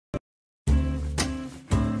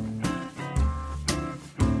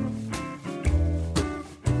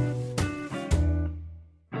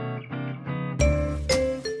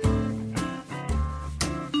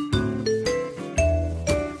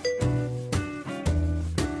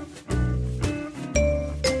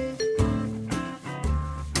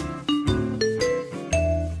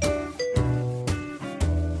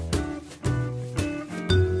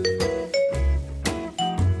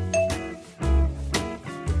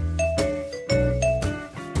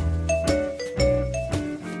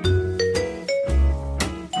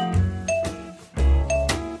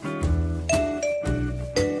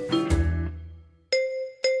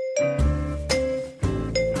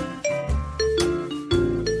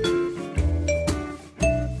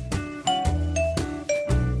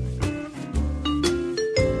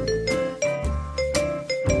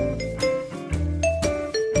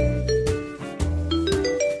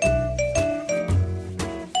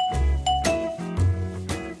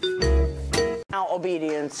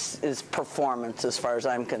obedience is performance as far as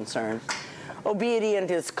I'm concerned.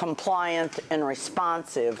 Obedient is compliant and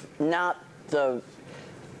responsive, not in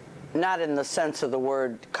the sense of the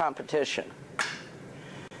word competition.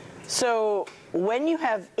 So when you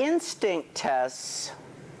have instinct tests,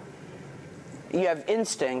 you have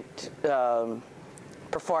instinct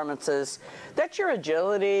performances, that's your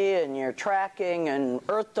agility and your tracking and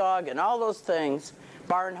earth dog and all those things,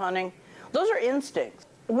 barn hunting, those are instincts.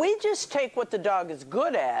 We just take what the dog is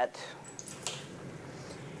good at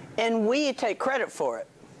and we take credit for it.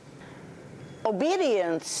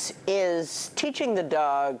 Obedience is teaching the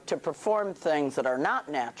dog to perform things that are not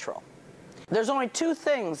natural. There's only two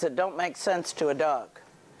things that don't make sense to a dog.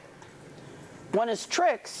 One is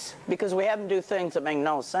tricks, because we have them do things that make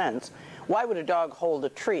no sense. Why would a dog hold a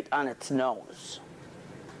treat on its nose?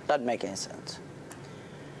 Doesn't make any sense.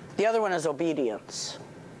 The other one is obedience.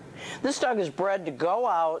 This dog is bred to go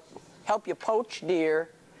out, help you poach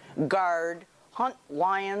deer, guard, hunt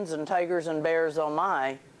lions and tigers and bears, oh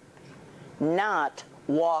my, not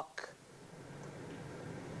walk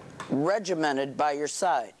regimented by your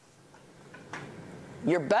side.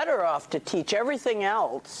 You're better off to teach everything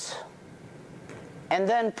else and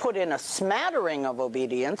then put in a smattering of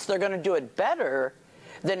obedience. They're going to do it better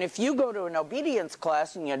than if you go to an obedience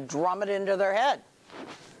class and you drum it into their head.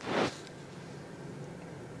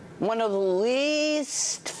 One of the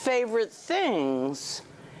least favorite things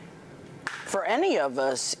for any of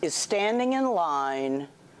us is standing in line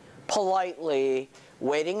politely,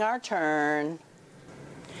 waiting our turn.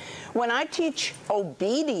 When I teach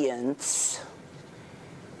obedience,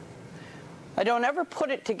 I don't ever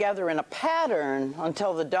put it together in a pattern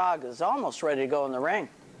until the dog is almost ready to go in the ring.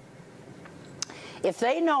 If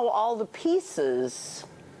they know all the pieces,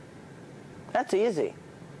 that's easy.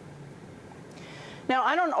 Now,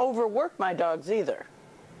 I don't overwork my dogs either.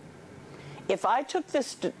 If I took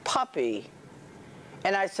this puppy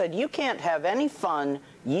and I said, you can't have any fun,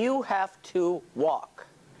 you have to walk.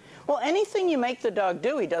 Well, anything you make the dog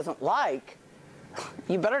do he doesn't like,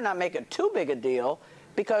 you better not make it too big a deal,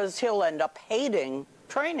 because he'll end up hating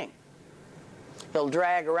training. He'll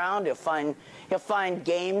drag around, he'll find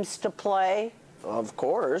games to play, of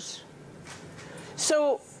course.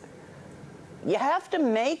 So you have to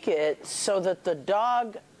make it so that the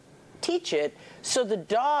dog, teach it so the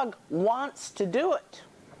dog wants to do it.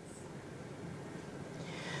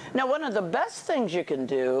 Now, one of the best things you can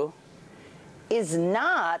do is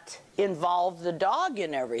not involve the dog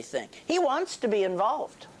in everything. He wants to be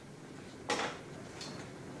involved.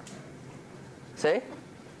 See?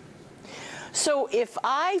 So if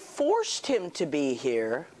I forced him to be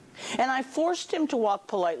here, and I forced him to walk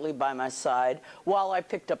politely by my side while I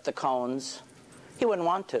picked up the cones, he wouldn't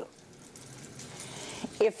want to.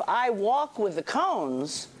 If I walk with the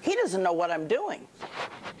cones, he doesn't know what I'm doing.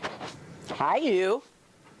 Hi, you.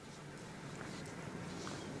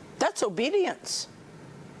 That's obedience.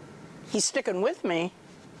 He's sticking with me.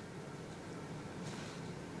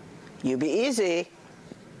 You be easy.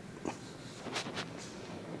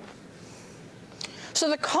 So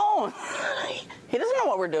the cone, he doesn't know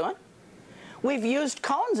what we're doing. We've used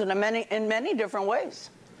cones in many different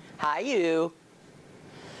ways. Hi, you.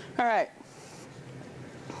 All right.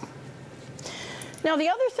 Now, the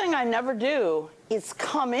other thing I never do is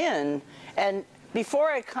come in and, before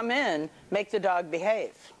I come in, make the dog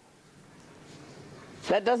behave.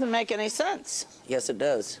 That doesn't make any sense. Yes, it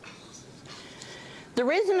does. The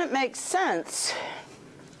reason it makes sense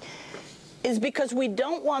is because we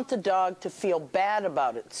don't want the dog to feel bad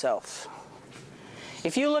about itself.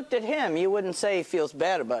 If you looked at him, you wouldn't say he feels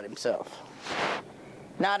bad about himself.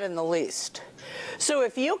 Not in the least. So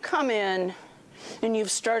if you come in and you've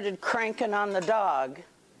started cranking on the dog,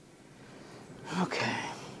 okay.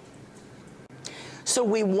 So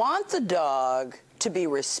we want the dog to be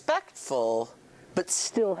respectful, but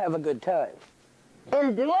still have a good time.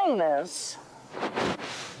 In doing this,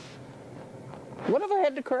 what have I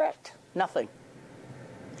had to correct? Nothing.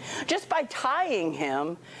 Just by tying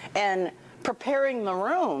him and preparing the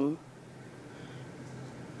room,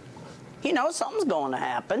 he knows something's going to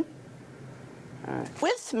happen.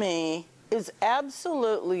 With me is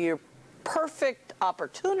absolutely your perfect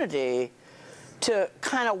opportunity to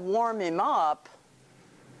kind of warm him up.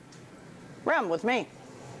 Rem, with me.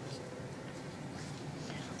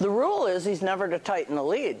 The rule is he's never to tighten the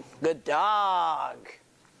lead. Good dog.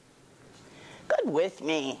 Good with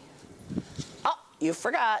me. Oh, you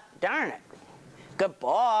forgot. Darn it. Good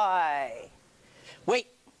boy. Wait.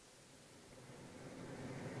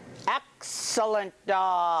 Excellent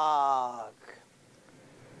dog.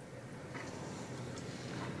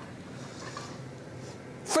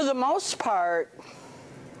 For the most part,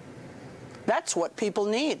 that's what people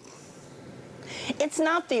need. It's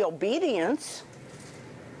not the obedience.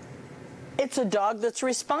 It's a dog that's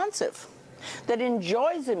responsive, that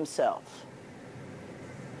enjoys himself.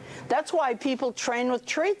 That's why people train with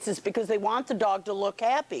treats, is because they want the dog to look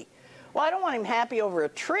happy. Well, I don't want him happy over a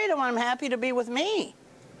treat. I want him happy to be with me.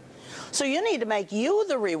 So you need to make you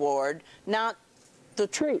the reward, not the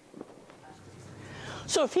treat.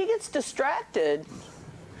 So if he gets distracted,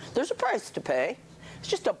 there's a price to pay. It's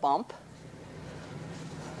just a bump.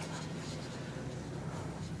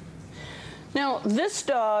 Now, this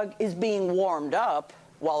dog is being warmed up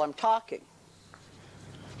while I'm talking.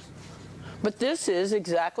 But this is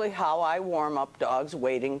exactly how I warm up dogs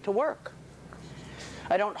waiting to work.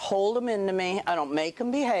 I don't hold them into me. I don't make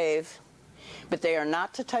them behave. But they are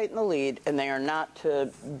not to tighten the lead, and they are not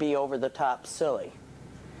to be over the top silly.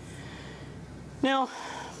 Now,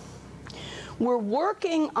 we're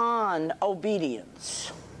working on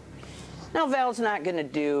obedience. Now, Val's not going to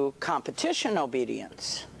do competition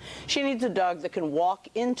obedience. She needs a dog that can walk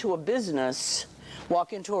into a business,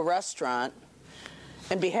 walk into a restaurant,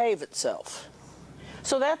 and behave itself.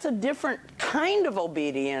 So that's a different kind of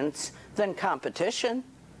obedience than competition.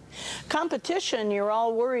 Competition, you're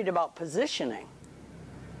all worried about positioning.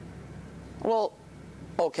 Well,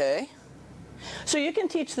 okay. So you can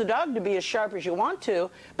teach the dog to be as sharp as you want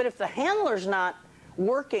to, but if the handler's not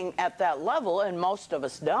working at that level, and most of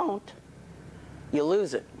us don't, you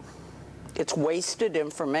lose it. It's wasted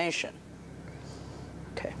information.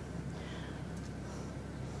 Okay.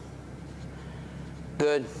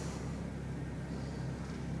 Good.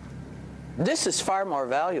 This is far more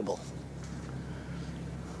valuable.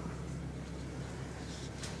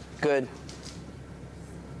 Good.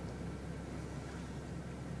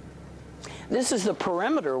 This is the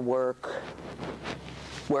perimeter work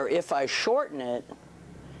where if I shorten it,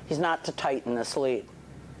 he's not to tighten this lead.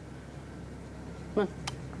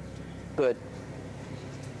 Good.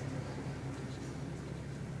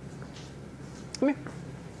 Come here.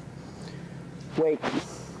 Wait.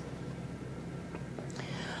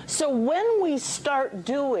 So when we start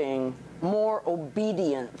doing more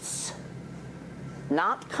obedience,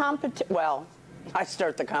 not competition, well, I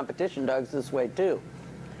start the competition dogs this way too.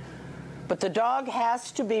 But the dog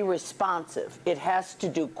has to be responsive. It has to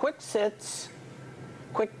do quick sits,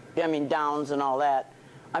 downs and all that.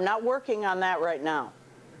 I'm not working on that right now.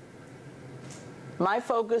 My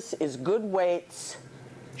focus is good weights,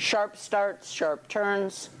 sharp starts, sharp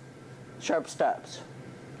turns, sharp stops.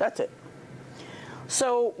 That's it.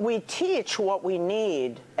 So we teach what we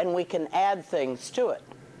need, and we can add things to it.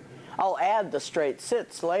 I'll add the straight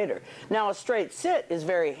sits later. Now, a straight sit is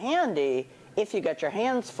very handy if you got your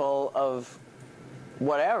hands full of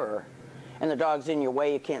whatever, and the dog's in your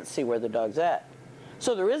way, you can't see where the dog's at.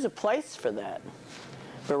 So there is a place for that,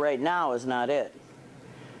 but right now is not it.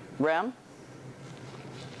 Rem,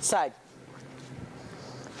 side.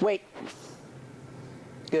 Wait.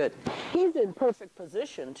 Good. He's in perfect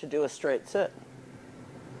position to do a straight sit.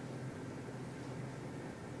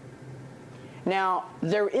 Now,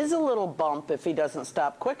 there is a little bump if he doesn't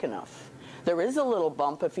stop quick enough. There is a little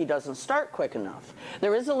bump if he doesn't start quick enough.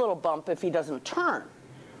 There is a little bump if he doesn't turn.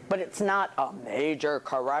 But it's not a major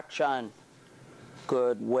correction.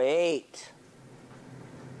 Good. Wait.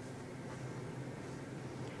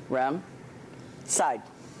 Rem, side.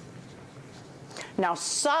 Now,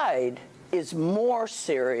 side is more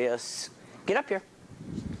serious. Get up here.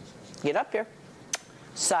 Get up here.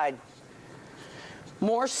 Side.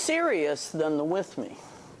 More serious than the with me.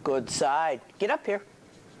 Good. Side. Get up here.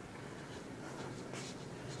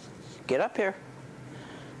 Get up here.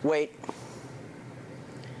 Wait.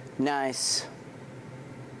 Nice.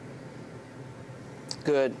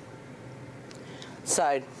 Good.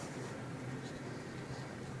 Side.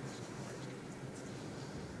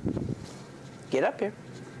 Get up here.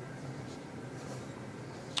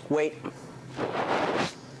 Wait.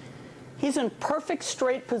 He's in perfect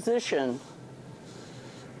straight position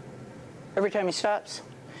every time he stops.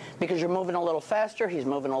 Because you're moving a little faster, he's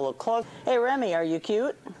moving a little closer. Hey, Remy, are you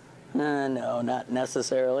cute? No, not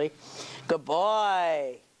necessarily. Good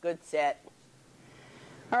boy. Good set.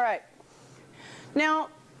 All right. Now,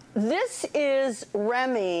 this is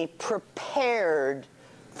Remy prepared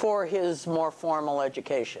for his more formal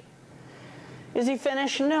education. Is he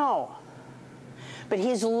finished? No. But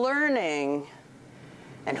he's learning,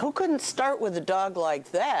 and who couldn't start with a dog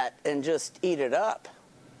like that and just eat it up?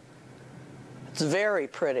 It's very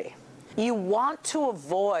pretty. You want to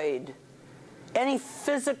avoid any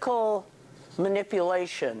physical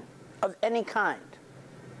manipulation of any kind.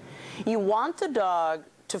 You want the dog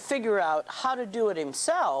to figure out how to do it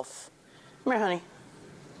himself, come here, honey.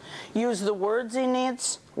 Use the words he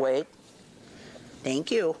needs. Wait.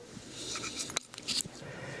 Thank you.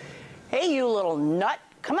 Hey, you little nut.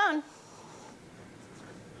 Come on.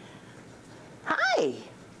 Hi.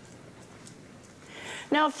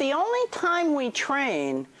 Now, if the only time we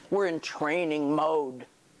train, we're in training mode,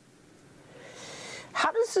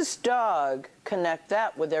 how does this dog connect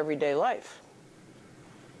that with everyday life?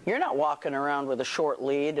 You're not walking around with a short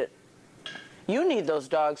lead. You need those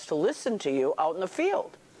dogs to listen to you out in the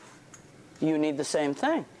field. You need the same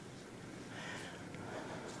thing.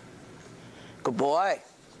 Good boy.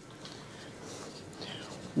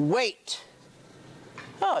 Wait.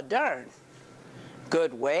 Oh, darn.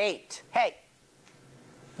 Good, wait. Hey,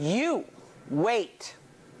 you, wait.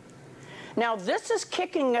 Now, this is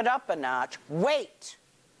kicking it up a notch. Wait.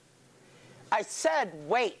 I said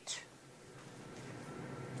wait.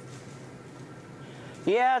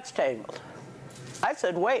 Yeah, it's tangled. I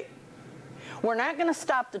said wait. We're not going to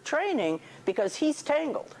stop the training because he's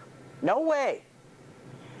tangled. No way.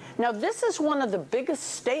 Now, this is one of the biggest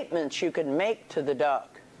statements you can make to the dog.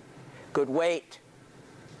 Good, wait.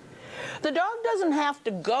 The dog doesn't have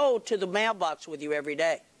to go to the mailbox with you every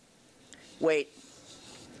day. Wait.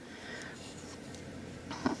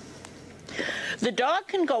 The dog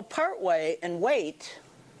can go part way and wait.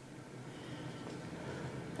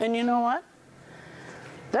 And you know what?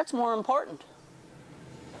 That's more important.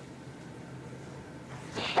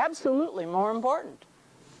 Absolutely more important.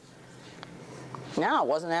 Now,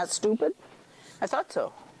 wasn't that stupid? I thought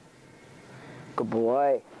so. Good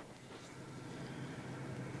boy.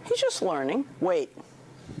 He's just learning. Wait.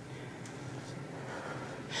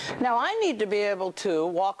 Now, I need to be able to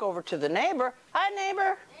walk over to the neighbor. Hi,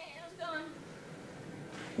 neighbor. Hey, how's it going?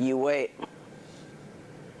 You wait.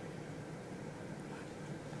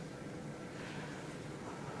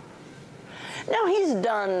 Now, he's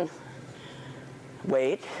done.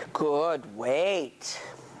 Wait. Good. Wait.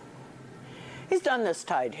 He's done this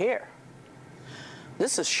tied here.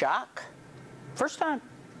 This is shock. First time.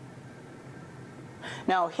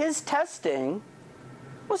 Now, his testing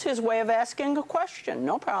was his way of asking a question.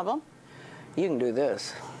 No problem. You can do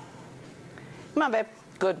this. Come on, babe.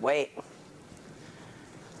 Good, wait.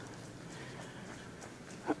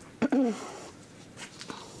 Come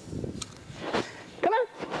on.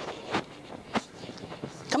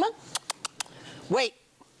 Come on. Wait.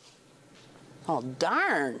 Oh,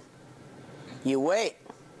 darn. You wait.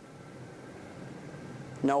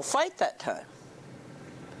 No fight that time.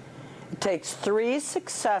 It takes 3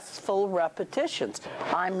 successful repetitions.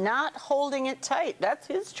 I'm not holding it tight. That's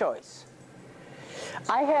his choice.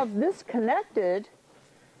 I have this connected.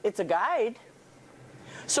 It's a guide.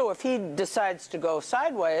 So if he decides to go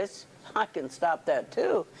sideways, I can stop that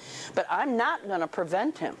too. But I'm not going to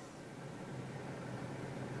prevent him.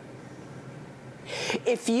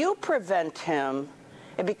 If you prevent him,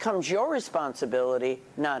 it becomes your responsibility,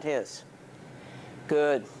 not his.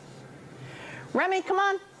 Good. Remy, come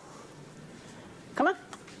on. Come on.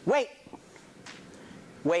 Wait.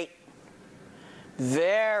 Wait.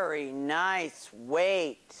 Very nice.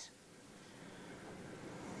 Wait.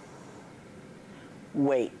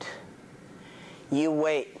 Wait. You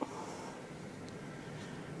wait.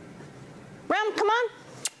 Rem, come on.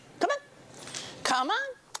 Come on. Come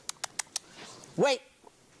on. Wait.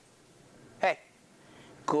 Hey.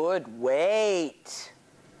 Good. Wait.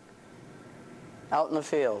 Out in the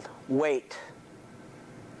field. Wait.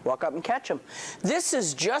 Walk up and catch him. This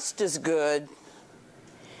is just as good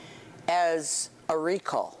as a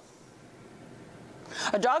recall.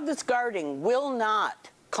 A dog that's guarding will not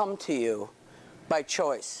come to you by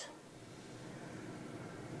choice.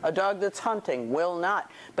 A dog that's hunting will not.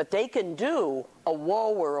 But they can do a whoa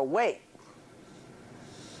or a wait.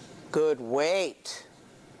 Good, wait.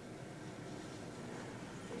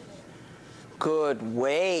 Good,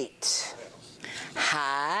 wait.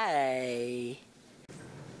 Hi.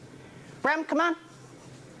 Rem, come on.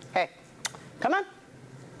 Hey, come on.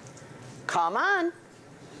 Come on.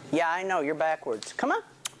 Yeah, I know, you're backwards. Come on.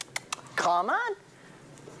 Come on.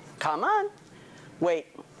 Come on. Wait.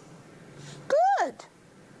 Good.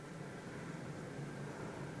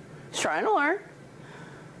 He's trying to learn.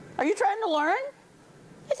 Are you trying to learn?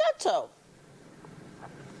 I thought so. All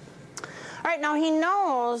right, now he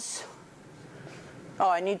knows. Oh,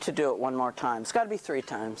 I need to do it one more time. It's got to be 3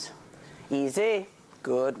 times. Easy.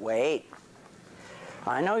 Good, wait.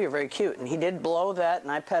 I know you're very cute, and he did blow that,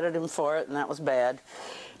 and I petted him for it, and that was bad.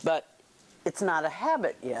 But it's not a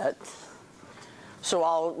habit yet, so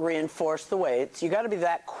I'll reinforce the weights. You got to be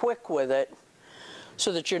that quick with it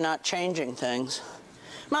so that you're not changing things.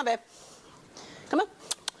 Come on, babe. Come on.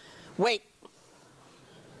 Wait.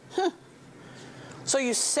 Huh. So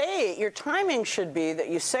you say, your timing should be that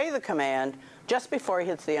you say the command just before he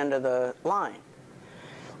hits the end of the line.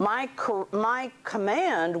 My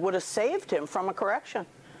command would have saved him from a correction.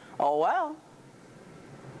 Oh well.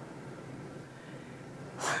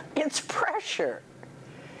 It's pressure.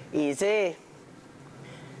 Easy.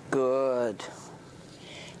 Good.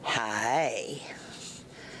 Hi.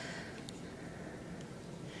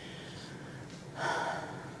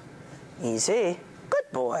 Easy.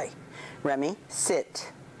 Good boy. Remy,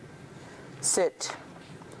 sit. Sit.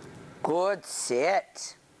 Good,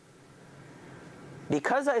 sit.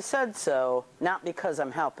 Because I said so, not because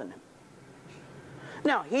I'm helping him.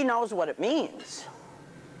 Now, he knows what it means.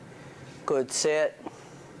 Good, sit.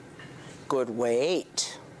 Good,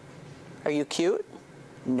 wait. Are you cute?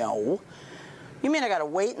 No. You mean I gotta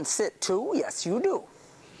wait and sit too? Yes, you do.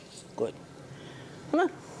 Good. Come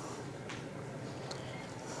on.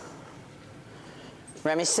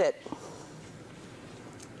 Remy, sit.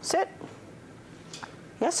 Sit.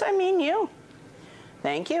 Yes, I mean you.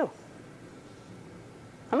 Thank you.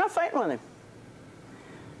 I'm not fighting with him.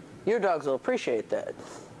 Your dogs will appreciate that.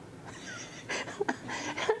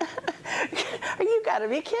 You gotta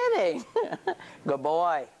be kidding. Good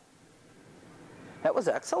boy. That was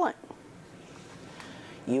excellent.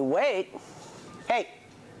 You wait. Hey.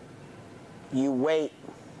 You wait.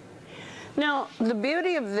 Now, the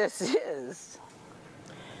beauty of this is,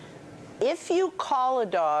 if you call a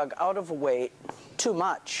dog out of weight too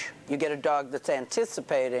much, you get a dog that's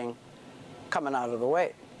anticipating coming out of the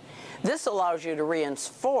weight. This allows you to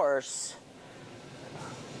reinforce.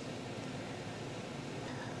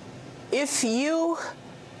 If you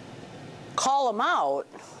call them out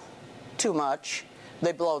too much,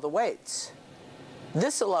 they blow the weights.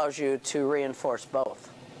 This allows you to reinforce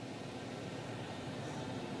both.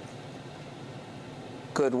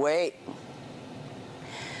 Good weight.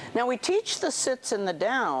 Now we teach the sits and the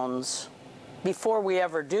downs before we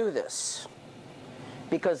ever do this,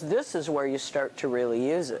 because this is where you start to really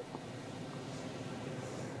use it.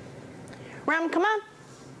 Rem, come on.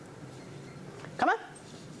 Come on.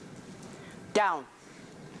 Down.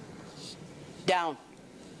 Down.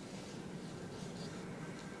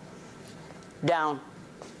 Down.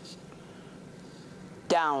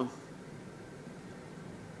 Down.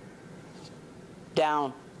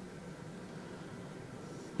 Down.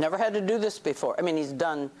 Never had to do this before. I mean, he's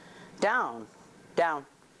done down, down,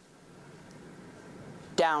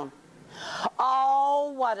 down.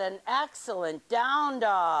 Oh, what an excellent down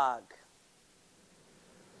dog.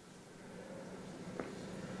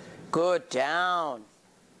 Good down.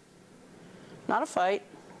 Not a fight.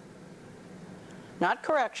 Not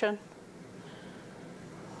correction.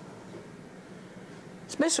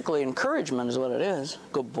 It's basically encouragement is what it is.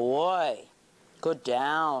 Good boy. Good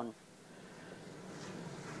down.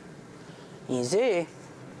 Easy.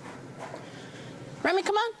 Remy,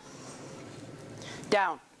 come on.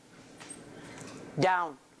 Down.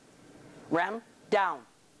 Down. Rem, down.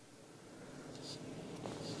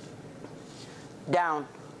 Down.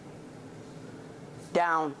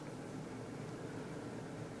 Down.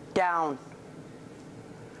 Down.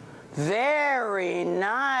 Very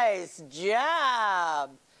nice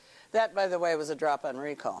job. That, by the way, was a drop on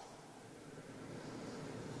recall.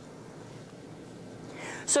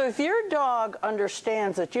 So if your dog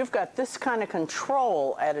understands that you've got this kind of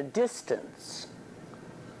control at a distance,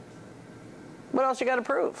 what else you got to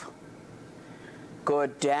prove?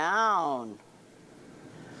 Good down.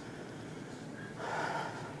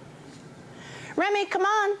 Remy, come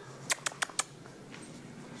on.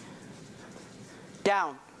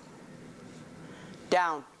 Down.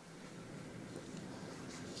 Down.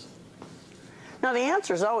 Now the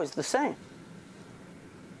answer is always the same.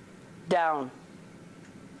 Down.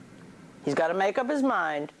 He's got to make up his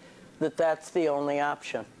mind that that's the only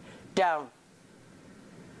option. Down.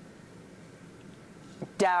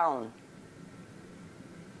 Down.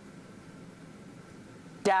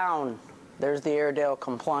 Down. There's the Airedale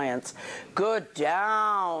compliance. Good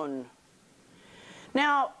down.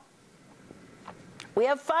 Now, we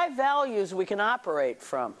have 5 values we can operate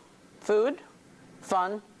from. Food,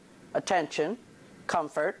 fun, attention,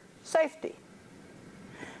 comfort, safety.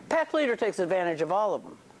 Pack leader takes advantage of all of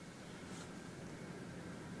them.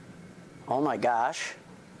 Oh my gosh.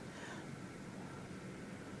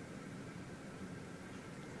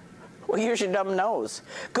 Well, use your dumb nose.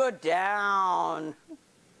 Good down.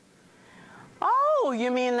 Oh,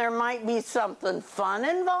 you mean there might be something fun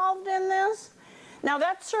involved in this? Now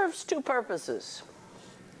that serves 2 purposes.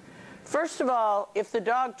 First of all, if the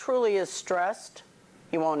dog truly is stressed,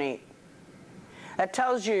 he won't eat. That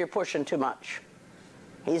tells you you're pushing too much.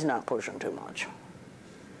 He's not pushing too much.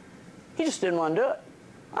 He just didn't want to do it.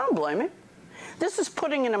 I don't blame him. This is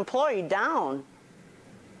putting an employee down.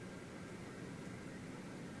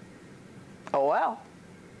 Oh well.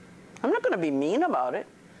 I'm not going to be mean about it,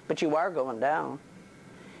 but you are going down.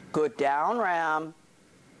 Good down, Ram.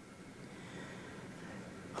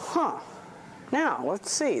 Huh. Now,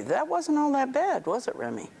 let's see. That wasn't all that bad, was it,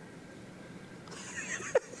 Remy?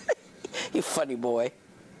 You funny boy.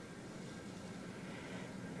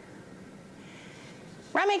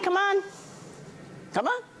 Remy, come on. Come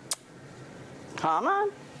on. Come on.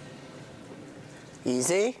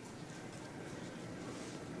 Easy.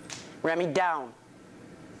 Remy, down.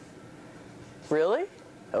 Really?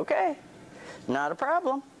 Okay. Not a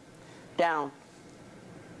problem. Down.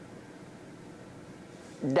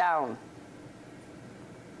 Down.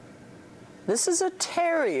 This is a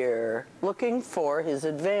terrier looking for his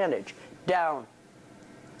advantage. Down.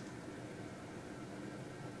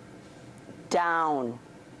 Down.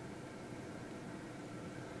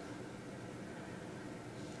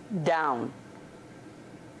 Down.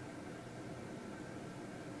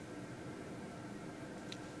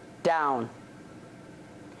 Down.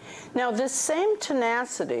 Now, this same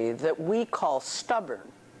tenacity that we call stubborn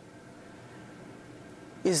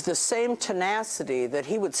is the same tenacity that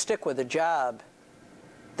he would stick with a job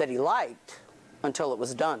that he liked until it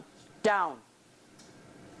was done. Down.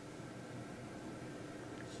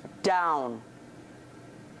 Down.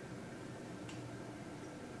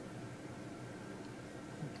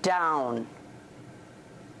 Down.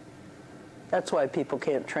 That's why people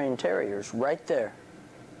can't train terriers, right there.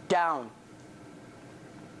 Down.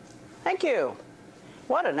 Thank you.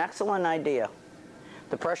 What an excellent idea.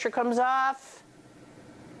 The pressure comes off.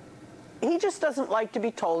 He just doesn't like to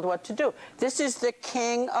be told what to do. This is the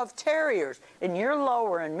king of terriers, and you're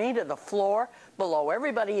lowering me to the floor below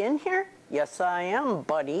everybody in here? Yes, I am,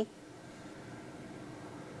 buddy.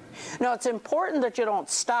 Now, it's important that you don't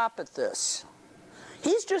stop at this.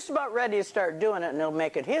 He's just about ready to start doing it, and he'll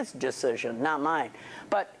make it his decision, not mine.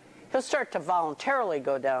 But he'll start to voluntarily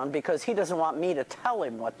go down because he doesn't want me to tell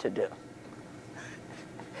him what to do.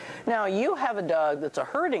 Now, you have a dog that's a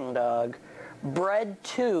herding dog, bred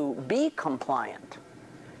to be compliant.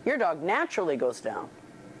 Your dog naturally goes down.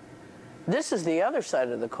 This is the other side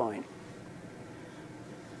of the coin.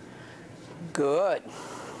 Good.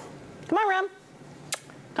 Come on, Rem.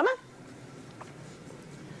 Come on.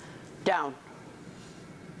 Down.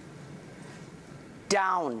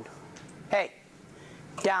 Down. Hey.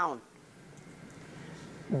 Down.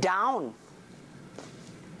 Down.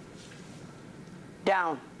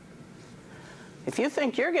 Down. If you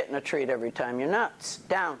think you're getting a treat every time, you're nuts.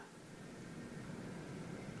 Down.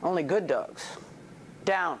 Only good dogs.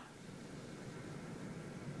 Down.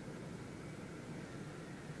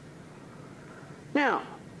 Now,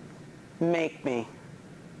 make me.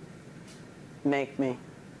 Make me.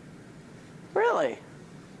 Really?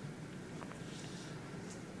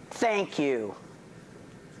 Thank you.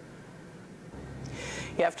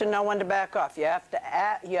 You have to know when to back off. You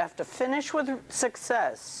have to finish with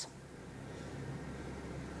success.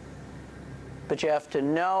 But you have to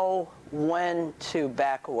know when to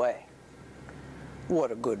back away.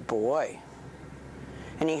 What a good boy.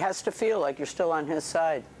 And he has to feel like you're still on his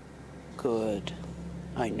side. Good.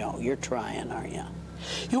 I know, you're trying, aren't you?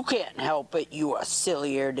 You can't help it, you a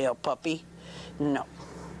silly Airedale puppy. No.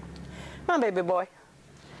 Come on, baby boy.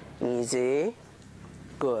 Easy.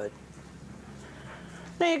 Good.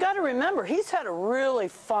 Now, you got to remember, he's had a really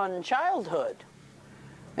fun childhood.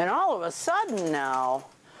 And all of a sudden now,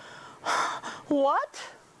 what?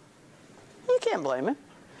 You can't blame him.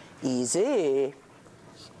 Easy.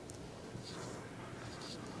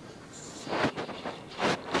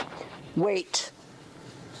 Wait.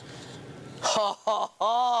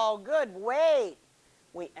 Oh, good. Wait.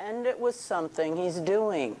 We end it with something he's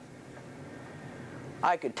doing.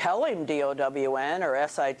 I could tell him DOWN or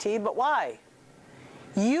SIT, but why?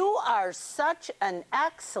 You are such an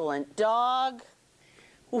excellent dog.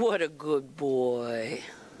 What a good boy.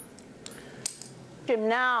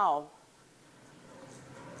 Now,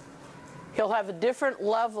 he'll have a different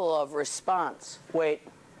level of response. Wait.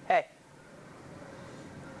 Hey.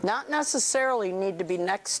 Not necessarily need to be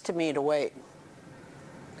next to me to wait.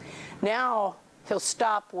 Now, he'll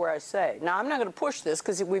stop where I say. Now, I'm not going to push this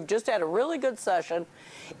because we've just had a really good session.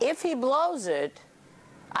 If he blows it,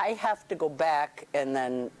 I have to go back and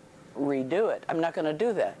then redo it. I'm not going to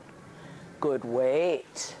do that. Good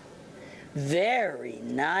wait. Very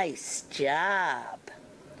nice job.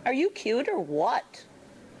 Are you cute or what?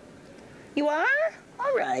 You are?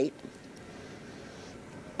 All right.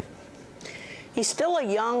 He's still a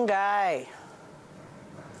young guy.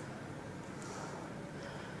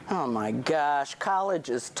 Oh my gosh, college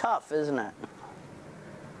is tough, isn't it?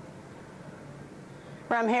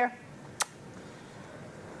 Rem, here.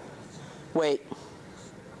 Wait.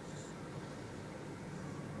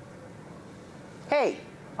 Hey,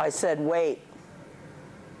 I said wait.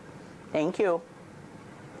 Thank you.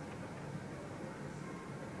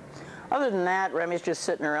 Other than that, Remy's just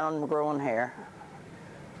sitting around growing hair.